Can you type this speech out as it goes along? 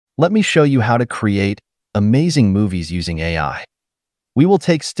let me show you how to create amazing movies using AI. We will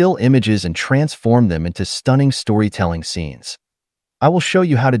take still images and transform them into stunning storytelling scenes. I will show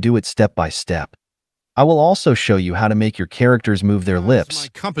you how to do it step by step. I will also show you how to make your characters move their lips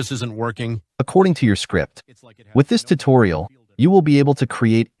My compass isn't working. according to your script. With this tutorial, you will be able to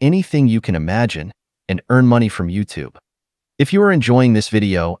create anything you can imagine and earn money from YouTube. If you are enjoying this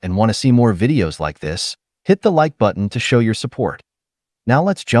video and want to see more videos like this, hit the like button to show your support. Now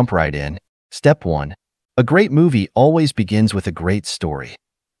let's jump right in. Step 1. A great movie always begins with a great story.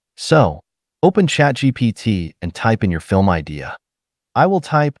 So, open ChatGPT and type in your film idea. I will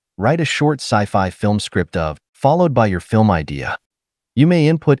type, write a short sci-fi film script of, followed by your film idea. You may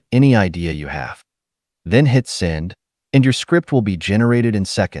input any idea you have. Then hit send, and your script will be generated in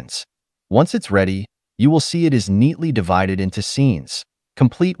seconds. Once it's ready, you will see it is neatly divided into scenes,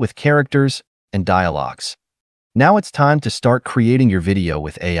 complete with characters and dialogues. Now it's time to start creating your video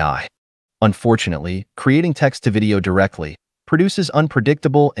with AI. Unfortunately, creating text-to-video directly produces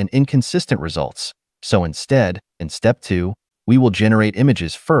unpredictable and inconsistent results. So instead, in step 2, we will generate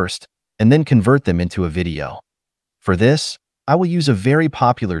images first and then convert them into a video. For this, I will use a very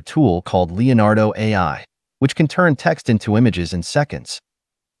popular tool called Leonardo AI, which can turn text into images in seconds.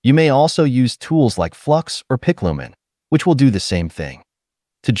 You may also use tools like Flux or Piclumen, which will do the same thing.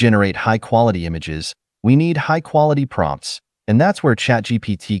 To generate high-quality images, we need high-quality prompts, and that's where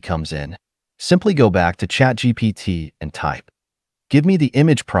ChatGPT comes in. Simply go back to ChatGPT and type, "Give me the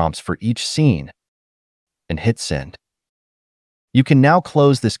image prompts for each scene," and hit send. You can now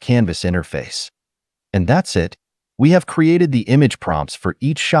close this canvas interface. And that's it. We have created the image prompts for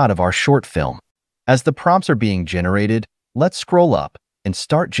each shot of our short film. As the prompts are being generated, let's scroll up and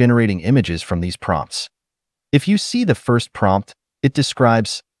start generating images from these prompts. If you see the first prompt, it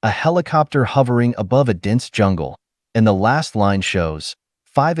describes a helicopter hovering above a dense jungle, and the last line shows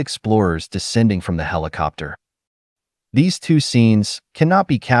 5 explorers descending from the helicopter. These two scenes cannot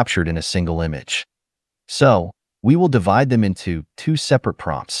be captured in a single image. So, we will divide them into 2 separate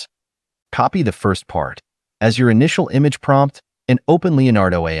prompts. Copy the first part as your initial image prompt and open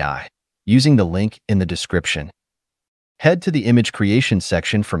Leonardo AI using the link in the description. Head to the image creation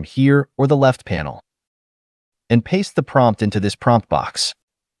section from here or the left panel and paste the prompt into this prompt box.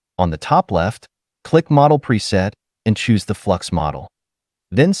 On the top left, click Model Preset and choose the Flux model.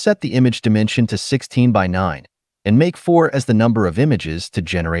 Then set the image dimension to 16 by 9 and make 4 as the number of images to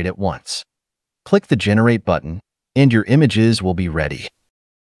generate at once. Click the Generate button and your images will be ready.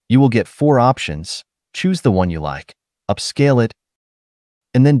 You will get 4 options. Choose the one you like, upscale it,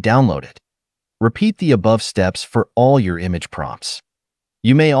 and then download it. Repeat the above steps for all your image prompts.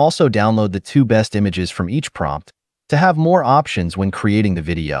 You may also download the 2 best images from each prompt to have more options when creating the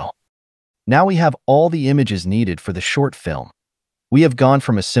video. Now we have all the images needed for the short film. We have gone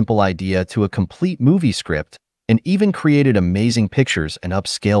from a simple idea to a complete movie script and even created amazing pictures and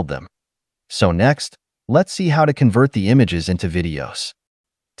upscaled them. So next, let's see how to convert the images into videos.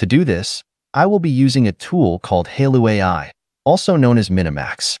 To do this, I will be using a tool called hailuoai, also known as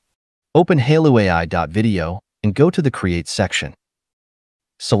minimax. Open hailuoai.video and go to the Create section.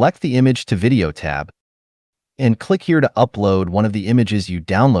 Select the Image to Video tab and click here to upload one of the images you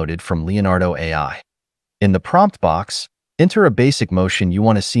downloaded from Leonardo AI. In the prompt box, enter a basic motion you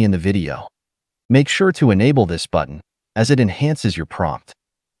want to see in the video. Make sure to enable this button, as it enhances your prompt.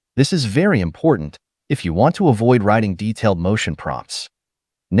 This is very important if you want to avoid writing detailed motion prompts.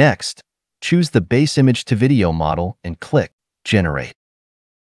 Next, choose the base image to video model and click Generate.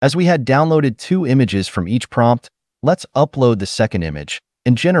 As we had downloaded 2 images from each prompt, let's upload the second image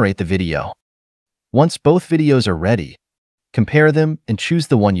and generate the video. Once both videos are ready, compare them and choose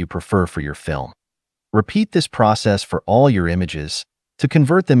the one you prefer for your film. Repeat this process for all your images to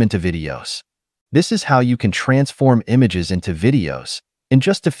convert them into videos. This is how you can transform images into videos in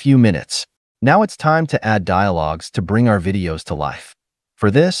just a few minutes. Now it's time to add dialogues to bring our videos to life. For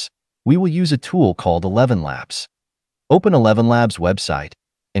this, we will use a tool called 11 Labs. Open 11 Labs website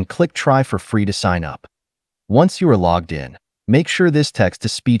and click Try for free to sign up. Once you are logged in, make sure this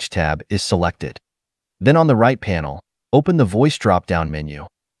Text-to-Speech tab is selected. Then on the right panel, open the Voice drop-down menu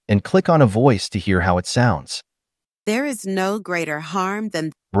and click on a voice to hear how it sounds. There is no greater harm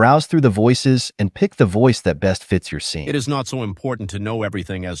than... Browse through the voices and pick the voice that best fits your scene. It is not so important to know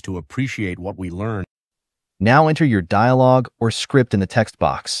everything as to appreciate what we learn. Now enter your dialogue or script in the text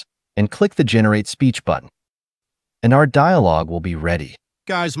box and click the Generate Speech button. And our dialogue will be ready.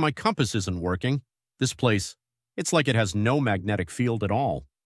 Guys, my compass isn't working. This place, it's like it has no magnetic field at all.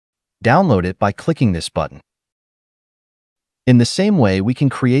 Download it by clicking this button. In the same way, we can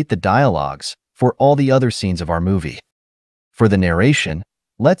create the dialogues for all the other scenes of our movie. For the narration,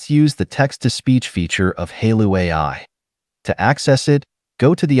 let's use the text-to-speech feature of hailuoai. To access it,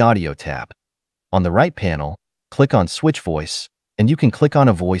 go to the Audio tab. On the right panel, click on Switch Voice, and you can click on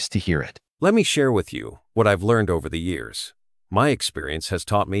a voice to hear it. Let me share with you what I've learned over the years. My experience has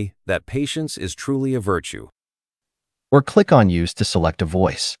taught me that patience is truly a virtue. Or click on Use to select a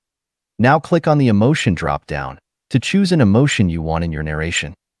voice. Now click on the Emotion drop-down to choose an emotion you want in your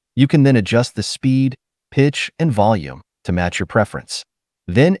narration. You can then adjust the speed, pitch, and volume to match your preference.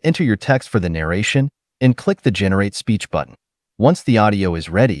 Then enter your text for the narration and click the Generate Speech button. Once the audio is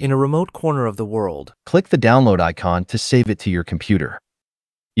ready, In a remote corner of the world, click the download icon to save it to your computer.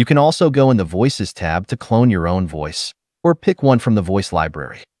 You can also go in the Voices tab to clone your own voice or pick one from the voice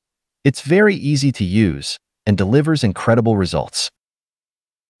library. It's very easy to use and delivers incredible results.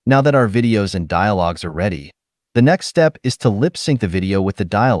 Now that our videos and dialogues are ready, the next step is to lip sync the video with the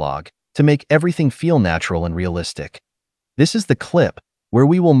dialogue to make everything feel natural and realistic. This is the clip where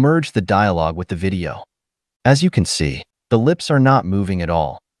we will merge the dialogue with the video. As you can see, the lips are not moving at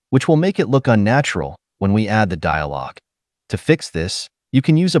all, which will make it look unnatural when we add the dialogue. To fix this, you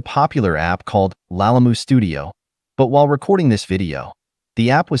can use a popular app called Lalamove Studio, but while recording this video,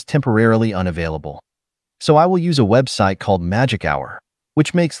 the app was temporarily unavailable. So I will use a website called Magic Hour,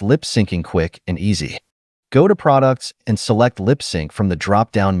 which makes lip syncing quick and easy. Go to Products and select Lip Sync from the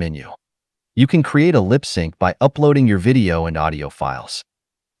drop-down menu. You can create a lip sync by uploading your video and audio files.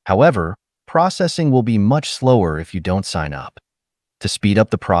 However, processing will be much slower if you don't sign up. To speed up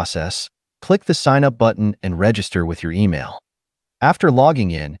the process, click the Sign Up button and register with your email. After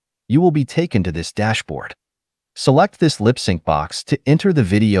logging in, you will be taken to this dashboard. Select this lip sync box to enter the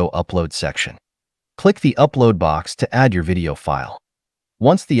video upload section. Click the Upload box to add your video file.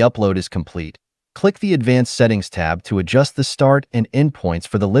 Once the upload is complete, click the Advanced Settings tab to adjust the start and end points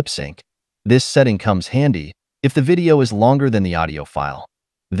for the lip sync. This setting comes handy if the video is longer than the audio file.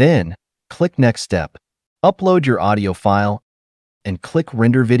 Then, click Next Step. Upload your audio file and click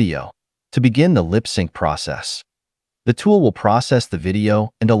Render Video to begin the lip sync process. The tool will process the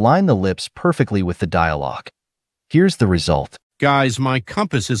video and align the lips perfectly with the dialogue. Here's the result. Guys, my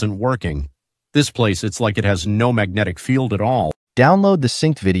compass isn't working. This place, it's like it has no magnetic field at all. Download the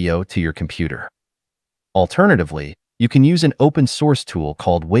synced video to your computer. Alternatively, you can use an open source tool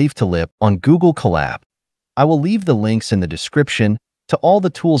called Wave to Lip on Google Colab. I will leave the links in the description to all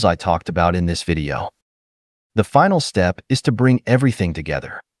the tools I talked about in this video. The final step is to bring everything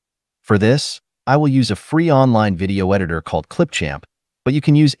together. For this, I will use a free online video editor called Clipchamp, but you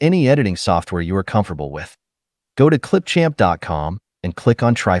can use any editing software you are comfortable with. Go to clipchamp.com and click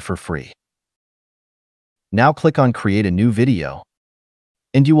on Try for free. Now click on Create a new video,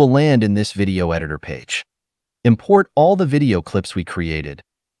 and you will land in this video editor page. Import all the video clips we created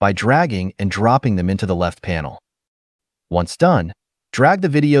by dragging and dropping them into the left panel. Once done, drag the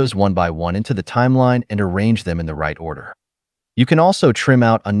videos one by one into the timeline and arrange them in the right order. You can also trim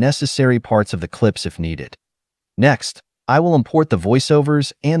out unnecessary parts of the clips if needed. Next, I will import the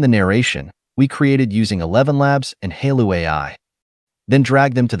voiceovers and the narration we created using ElevenLabs and hailuoai. Then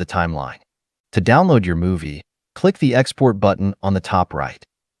drag them to the timeline. To download your movie, click the Export button on the top right.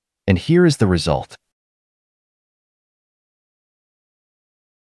 And here is the result.